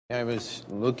I was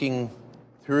looking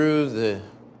through the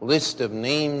list of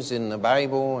names in the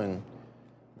Bible and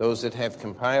those that have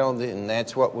compiled it, and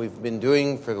that's what we've been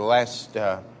doing for the last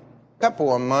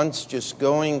couple of months, just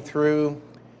going through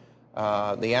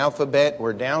the alphabet.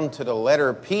 We're down to the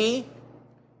letter P.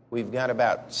 We've got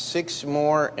about 6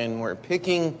 more, and we're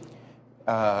picking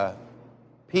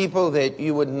people that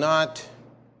you would not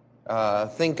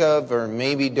think of or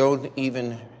maybe don't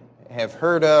even have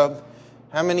heard of.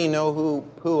 How many know who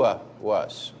Puah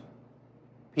was?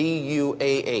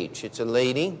 P-U-A-H. It's a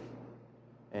lady,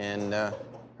 and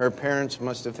her parents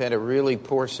must have had a really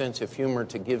poor sense of humor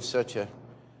to give such a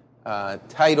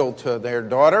title to their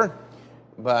daughter.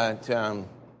 But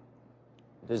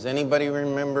does anybody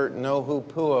know who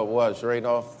Puah was right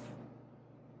off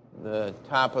the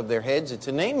top of their heads? It's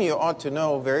a name you ought to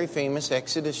know, very famous,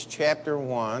 Exodus chapter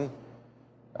 1.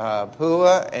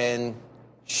 Puah and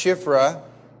Shiphrah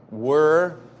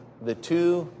were the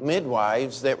 2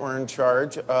 midwives that were in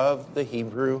charge of the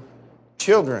Hebrew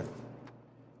children.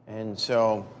 And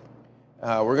so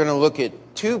we're going to look at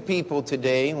 2 people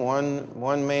today, one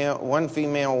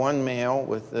female, one male,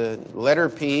 with the letter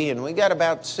P, and we got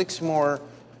about 6 more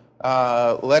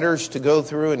letters to go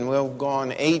through, and we'll go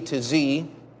on A to Z.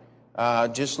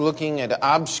 Just looking at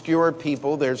obscure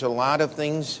people, there's a lot of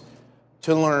things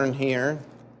to learn here.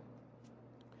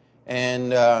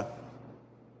 And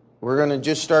we're going to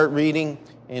just start reading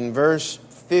in verse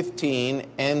 15.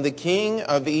 And the king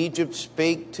of Egypt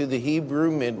spake to the Hebrew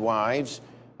midwives,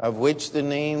 of which the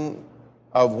name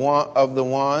of the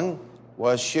one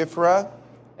was Shiphrah,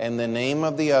 and the name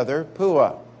of the other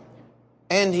Puah.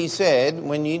 And he said,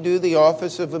 when ye do the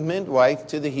office of a midwife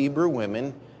to the Hebrew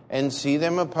women, and see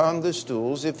them upon the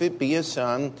stools, if it be a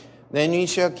son, then ye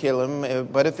shall kill him.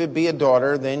 But if it be a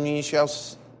daughter, then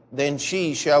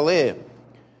she shall live.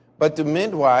 But the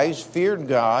midwives feared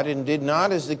God, and did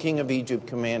not as the king of Egypt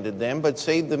commanded them, but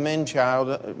saved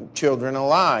the children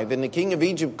alive. And the king of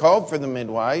Egypt called for the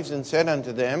midwives, and said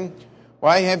unto them,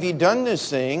 why have ye done this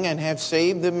thing, and have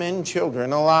saved the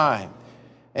children alive?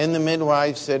 And the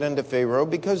midwives said unto Pharaoh,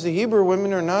 because the Hebrew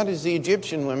women are not as the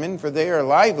Egyptian women, for they are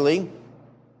lively,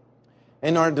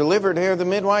 and are delivered ere the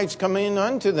midwives come in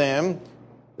unto them.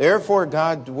 Therefore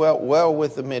God dwelt well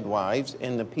with the midwives,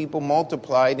 and the people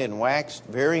multiplied and waxed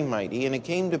very mighty. And it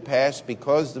came to pass,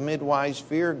 because the midwives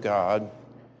feared God,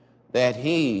 that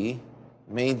he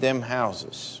made them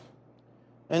houses.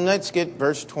 And let's get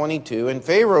verse 22. And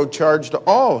Pharaoh charged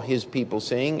all his people,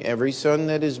 saying, every son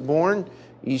that is born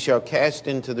ye shall cast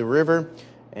into the river,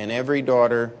 and every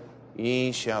daughter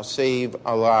ye shall save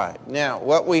alive. Now,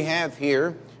 what we have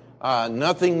here,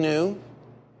 nothing new.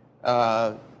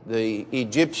 The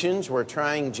Egyptians were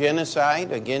trying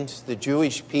genocide against the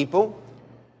Jewish people.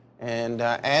 And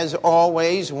as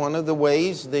always, one of the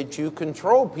ways that you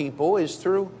control people is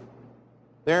through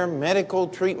their medical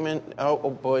treatment.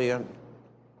 Oh boy,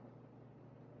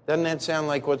 doesn't that sound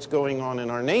like what's going on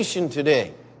in our nation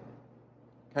today?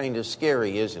 Kind of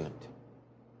scary, isn't it?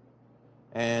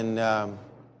 And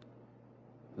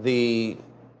the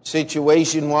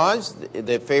situation was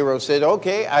that Pharaoh said,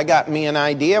 okay, I got me an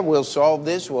idea. We'll solve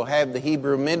this. We'll have the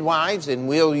Hebrew midwives, and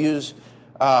we'll use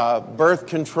birth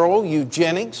control,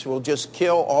 eugenics. We'll just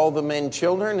kill all the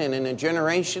children, and in a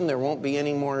generation there won't be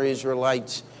any more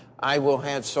Israelites. I will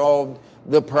have solved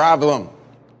the problem.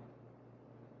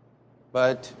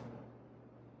 But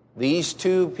these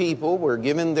 2 people were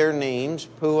given their names.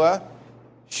 Puah,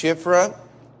 Shiphrah,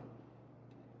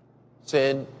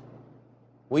 said,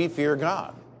 we fear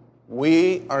God.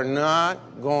 We are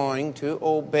not going to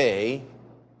obey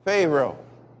Pharaoh.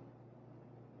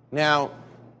 Now,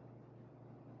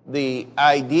 the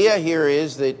idea here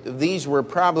is that these were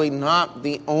probably not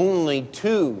the only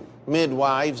 2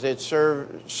 midwives that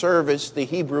serviced the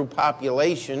Hebrew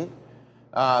population.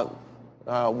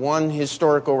 One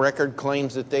historical record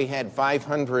claims that they had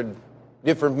 500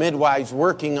 different midwives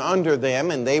working under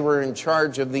them, and they were in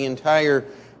charge of the entire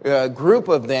group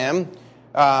of them.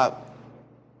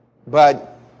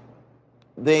 But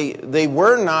they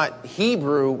were not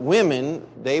Hebrew women.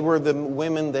 They were the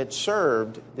women that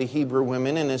served the Hebrew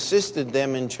women and assisted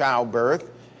them in childbirth.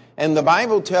 And the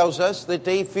Bible tells us that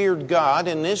they feared God,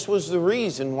 and this was the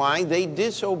reason why they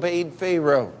disobeyed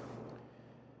Pharaoh.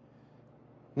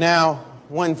 Now,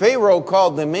 when Pharaoh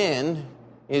called them in,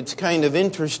 it's kind of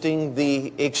interesting,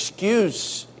 the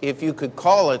excuse, if you could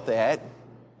call it that.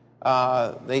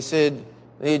 They said,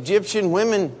 the Egyptian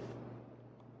women,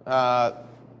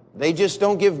 they just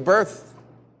don't give birth.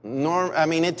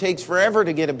 It takes forever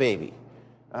to get a baby.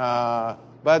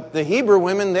 But the Hebrew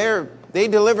women, they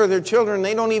deliver their children.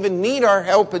 They don't even need our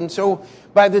help. And so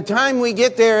By the time we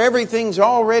get there, everything's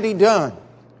already done.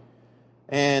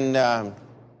 And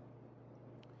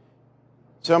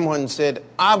someone said,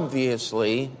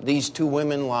 obviously, these two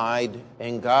women lied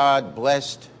and God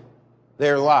blessed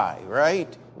their lie,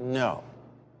 right? No.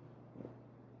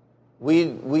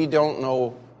 We don't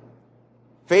know.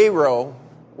 Pharaoh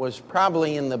was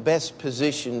probably in the best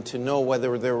position to know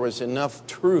whether there was enough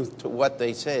truth to what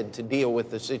they said to deal with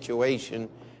the situation.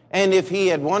 And if he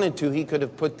had wanted to, he could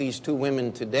have put these two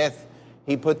women to death.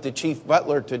 He put the chief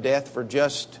butler to death for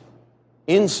just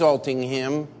insulting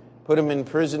him, put him in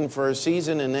prison for a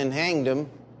season, and then hanged him.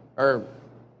 Or,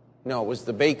 no, it was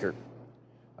the baker.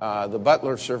 The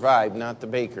butler survived, not the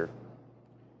baker.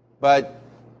 But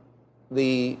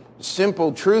the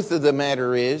simple truth of the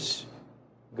matter is,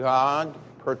 God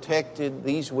protected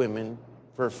these women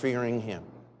for fearing Him.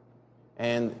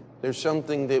 And there's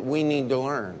something that we need to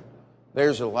learn.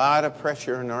 There's a lot of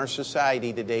pressure in our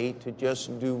society today to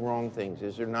just do wrong things,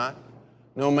 is there not?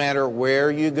 No matter where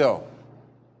you go.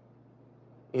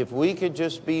 If we could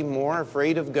just be more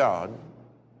afraid of God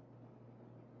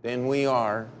than we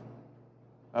are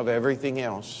of everything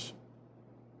else.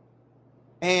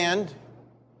 And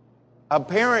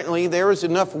apparently there is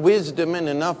enough wisdom and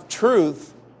enough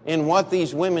truth in what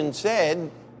these women said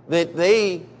that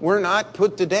they were not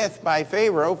put to death by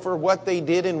Pharaoh for what they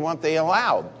did and what they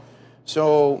allowed.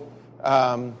 So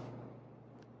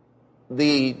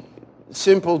the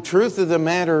simple truth of the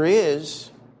matter is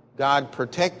God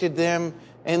protected them.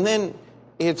 And then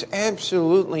it's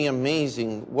absolutely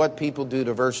amazing what people do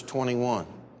to verse 21.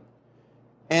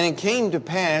 And it came to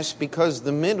pass, because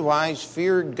the midwives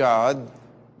feared God,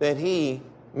 that He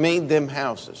made them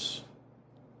houses.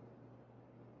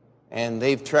 And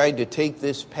they've tried to take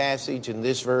this passage and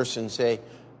this verse and say,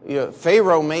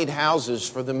 Pharaoh made houses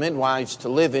for the midwives to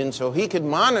live in so he could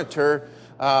monitor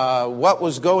what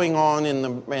was going on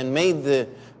and made the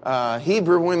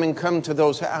Hebrew women come to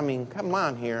those. I mean, come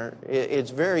on here.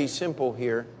 It's very simple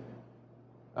here.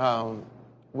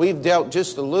 We've dealt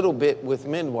just a little bit with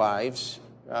midwives.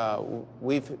 My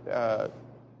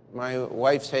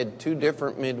wife's had 2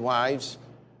 different midwives,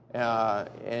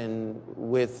 and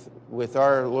with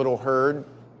our little herd,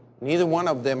 neither one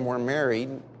of them were married,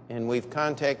 and we've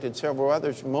contacted several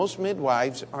others. Most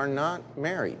midwives are not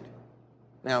married.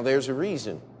 Now, there's a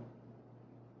reason.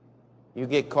 You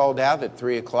get called out at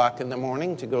 3 o'clock in the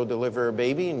morning to go deliver a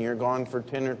baby, and you're gone for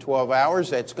 10 or 12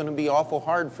 hours. That's going to be awful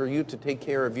hard for you to take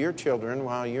care of your children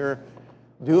while you're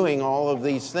doing all of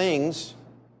these things.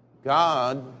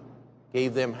 God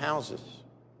gave them houses.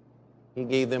 He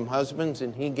gave them husbands,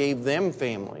 and He gave them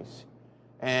families.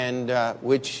 And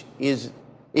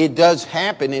it does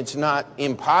happen. It's not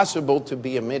impossible to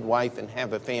be a midwife and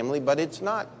have a family, but it's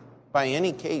not by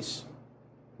any case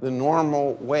the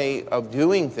normal way of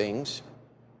doing things.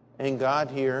 And God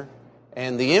here,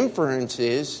 and the inference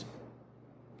is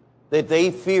that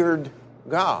they feared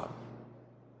God.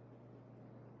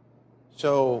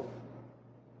 So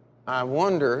I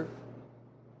wonder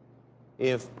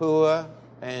if Puah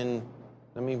and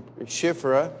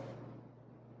Shiphrah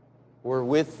were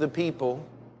with the people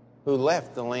who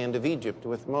left the land of Egypt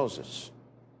with Moses.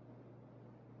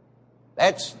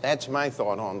 That's my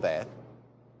thought on that.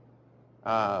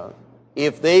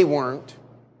 If they weren't,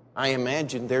 I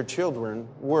imagine their children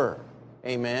were.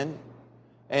 Amen?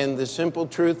 And the simple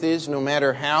truth is, no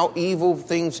matter how evil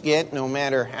things get, no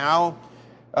matter how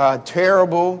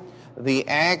terrible the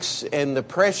acts and the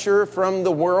pressure from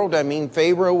the world,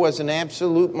 Pharaoh was an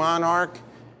absolute monarch.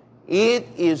 It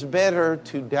is better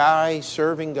to die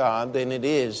serving God than it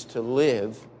is to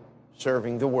live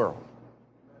serving the world.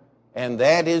 And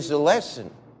that is the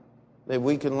lesson that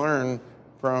we can learn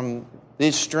from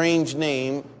this strange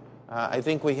name. I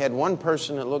think we had one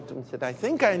person that looked and said, I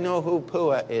think I know who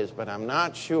Puah is, but I'm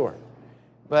not sure.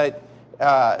 But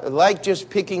like just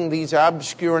picking these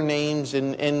obscure names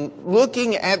and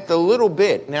looking at the little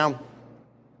bit. Now,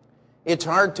 it's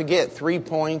hard to get 3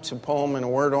 points, a poem, and a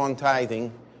word on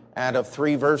tithing out of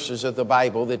 3 verses of the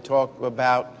Bible that talk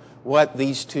about what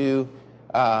these 2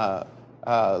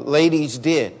 ladies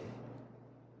did.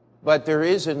 But there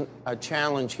is a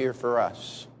challenge here for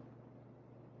us.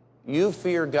 You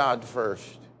fear God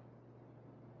first,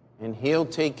 and He'll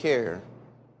take care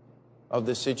of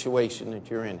the situation that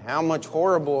you're in. How much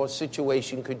horrible a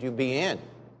situation could you be in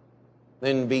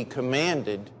than be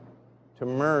commanded to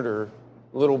murder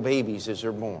little babies as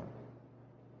they're born?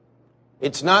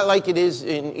 It's not like it is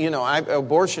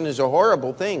abortion is a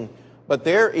horrible thing, but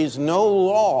there is no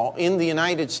law in the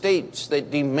United States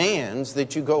that demands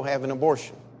that you go have an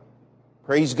abortion.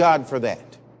 Praise God for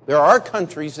that. There are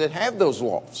countries that have those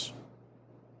laws.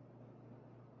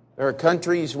 There are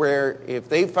countries where if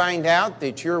they find out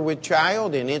that you're with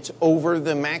child and it's over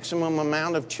the maximum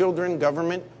amount of children,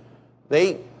 government,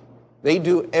 they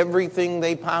do everything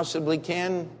they possibly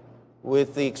can,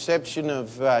 with the exception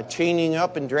of chaining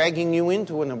up and dragging you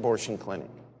into an abortion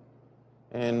clinic.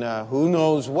 And who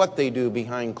knows what they do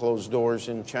behind closed doors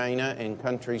in China and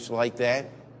countries like that.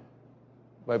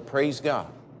 But praise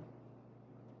God,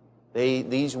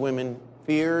 these women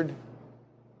feared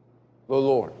the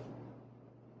Lord,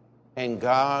 and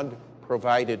God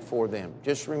provided for them.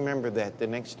 Just remember that the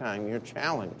next time you're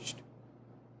challenged,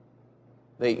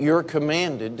 that you're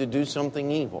commanded to do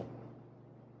something evil.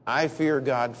 I fear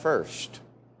God first.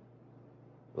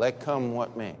 Let come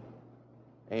what may.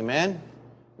 Amen?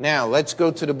 Now, let's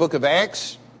go to the book of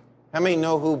Acts. How many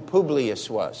know who Publius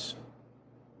was?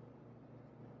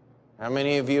 How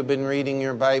many of you have been reading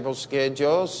your Bible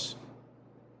schedules?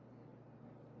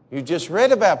 You just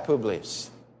read about Publius.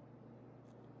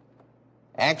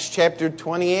 Acts chapter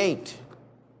 28.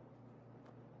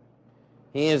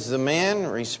 He is the man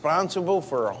responsible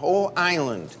for a whole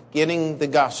island getting the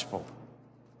gospel.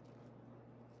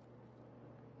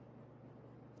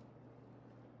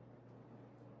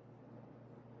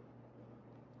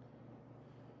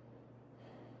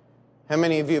 How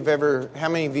many of you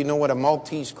know what a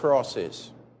Maltese cross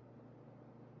is?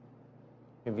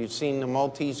 Have you seen the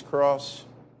Maltese cross?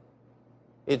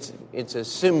 It's a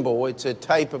symbol. It's a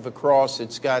type of a cross.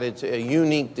 It's a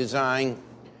unique design.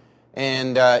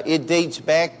 And it dates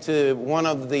back to one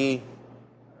of the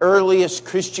earliest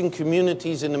Christian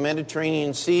communities in the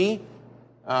Mediterranean Sea.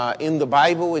 In the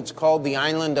Bible, it's called the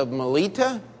island of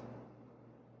Melita.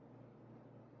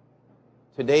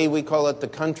 Today, we call it the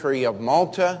country of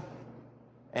Malta.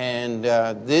 And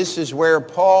this is where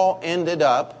Paul ended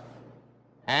up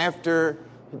after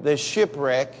the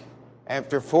shipwreck,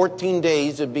 after 14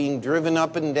 days of being driven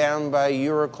up and down by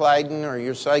Euroclydon or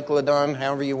Eucyclodon,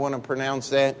 however you want to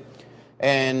pronounce that.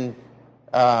 And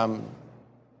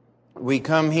we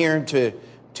come here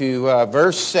to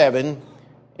verse 7,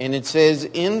 and it says,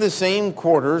 "In the same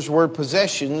quarters were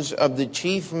possessions of the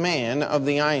chief man of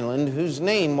the island, whose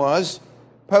name was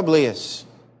Publius,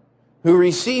 who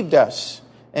received us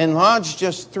and lodged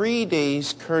us 3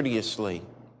 days courteously.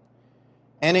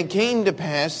 And it came to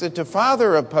pass that the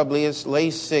father of Publius lay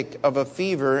sick of a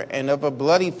fever and of a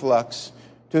bloody flux,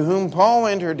 to whom Paul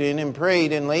entered in and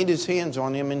prayed and laid his hands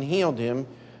on him and healed him.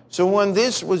 So when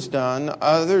this was done,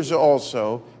 others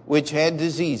also, which had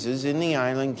diseases in the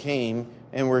island, came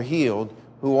and were healed,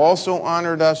 who also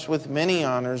honored us with many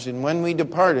honors, and when we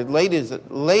departed,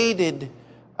 laded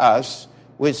us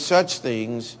with such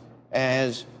things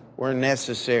as were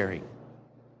necessary."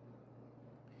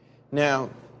 Now,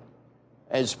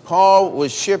 as Paul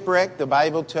was shipwrecked, the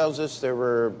Bible tells us there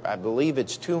were, I believe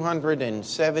it's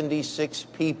 276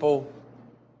 people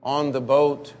on the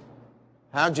boat.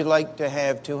 How'd you like to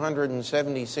have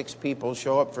 276 people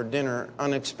show up for dinner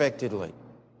unexpectedly?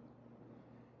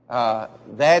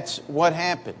 That's what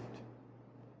happened.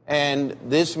 And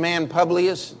this man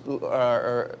Publius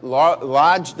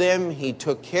lodged them. He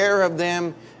took care of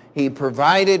them. He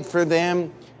provided for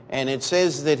them. And it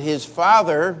says that his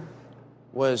father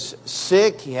was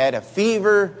sick. He had a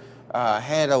fever,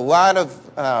 had a lot of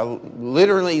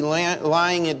literally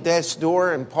lying at death's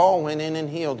door, and Paul went in and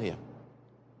healed him.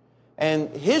 And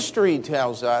history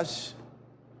tells us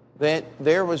that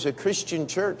there was a Christian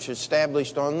church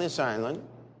established on this island.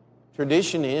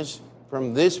 Tradition is,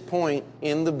 from this point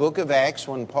in the book of Acts,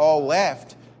 when Paul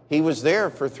left, he was there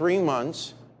for 3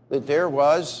 months, that there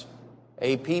was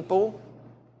a people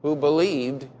who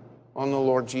believed on the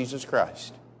Lord Jesus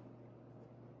Christ.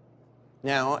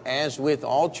 Now, as with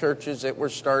all churches that were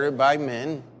started by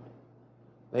men,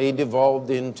 they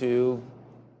devolved into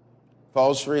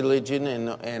false religion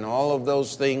and all of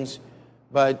those things.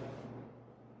 But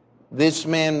this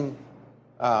man,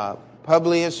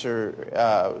 Publius,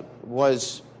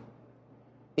 was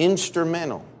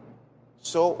instrumental.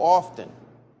 So often,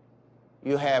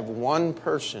 you have one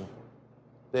person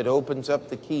that opens up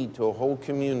the key to a whole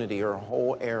community or a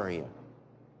whole area.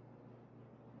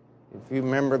 If you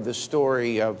remember the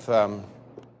story of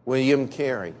William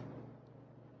Carey,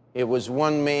 it was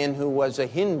one man who was a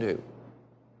Hindu.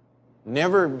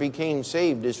 Never became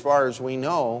saved as far as we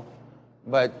know,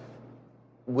 but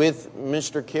with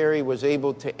Mr. Carey was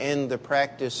able to end the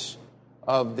practice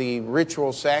of the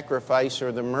ritual sacrifice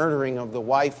or the murdering of the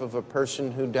wife of a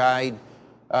person who died,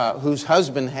 whose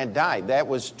husband had died. That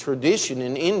was tradition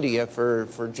in India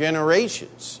for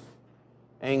generations.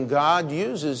 And God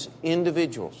uses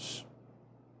individuals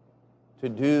to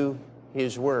do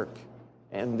His work.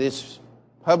 And this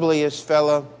Publius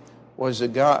fellow was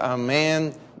a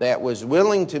man that was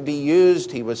willing to be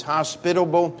used. He was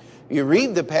hospitable. You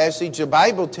read the passage, the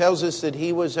Bible tells us that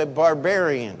he was a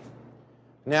barbarian.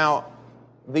 Now,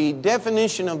 the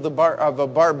definition of a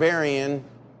barbarian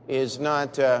is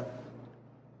not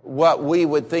what we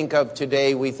would think of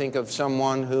today. We think of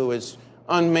someone who is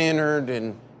unmannered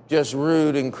and just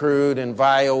rude and crude and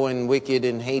vile and wicked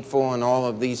and hateful and all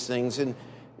of these things. And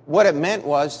what it meant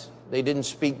was they didn't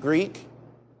speak Greek,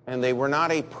 and they were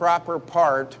not a proper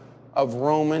part of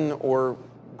Roman or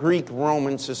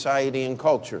Greek-Roman society and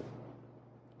culture.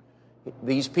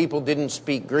 These people didn't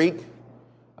speak Greek.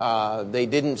 They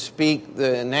didn't speak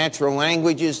the natural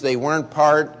languages. They weren't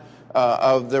part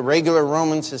of the regular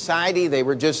Roman society. They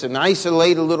were just an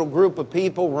isolated little group of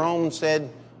people. Rome said,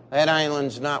 that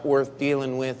island's not worth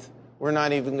dealing with. We're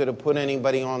not even going to put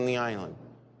anybody on the island.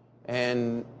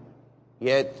 And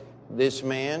yet this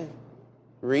man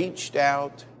reached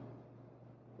out,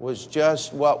 was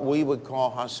just what we would call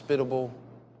hospitable,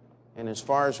 and as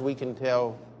far as we can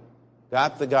tell,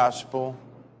 got the gospel,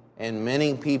 and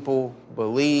many people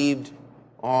believed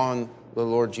on the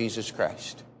Lord Jesus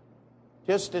Christ.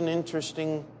 Just an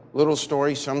interesting little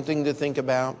story, something to think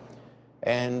about.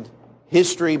 And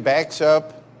history backs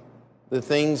up the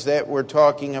things that we're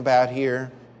talking about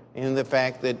here in the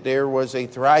fact that there was a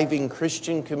thriving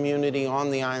Christian community on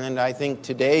the island. I think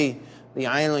today the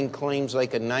island claims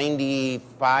like a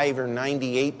 95 or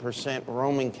 98%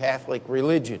 Roman Catholic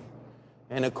religion.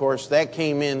 And of course that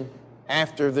came in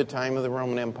after the time of the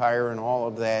Roman Empire and all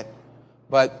of that.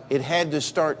 But it had to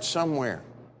start somewhere.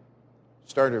 It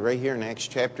started right here in Acts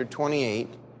chapter 28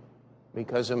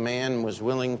 because a man was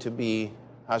willing to be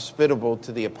hospitable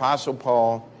to the Apostle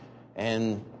Paul,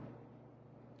 and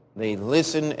they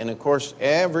listened. And of course,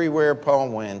 everywhere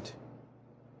Paul went,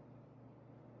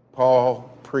 Paul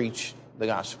preached the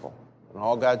gospel. And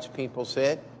all God's people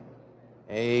said,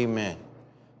 amen.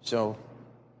 So,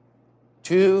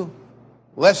 two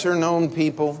lesser known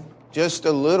people, just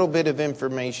a little bit of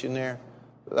information there.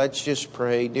 Let's just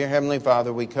pray. Dear Heavenly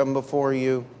Father, we come before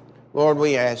you. Lord,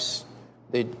 we ask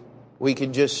that we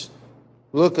could just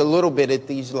look a little bit at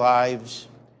these lives.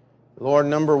 Lord,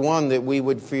 number one, that we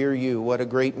would fear you. What a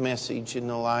great message in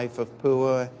the life of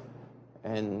Puah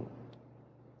and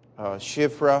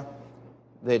Shifra,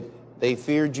 that they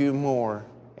feared you more.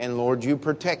 And Lord, you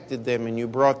protected them and you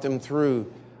brought them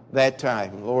through that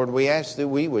time. Lord, we ask that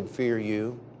we would fear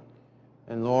you.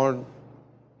 And Lord,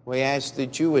 we ask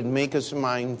that you would make us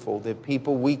mindful that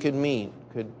people we could meet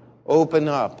could open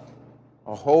up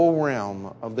a whole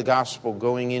realm of the gospel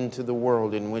going into the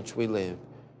world in which we live.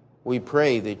 We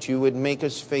pray that you would make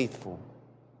us faithful,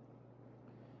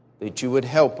 that you would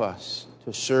help us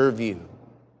to serve you.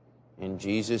 In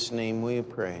Jesus' name we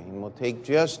pray. And we'll take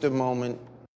just a moment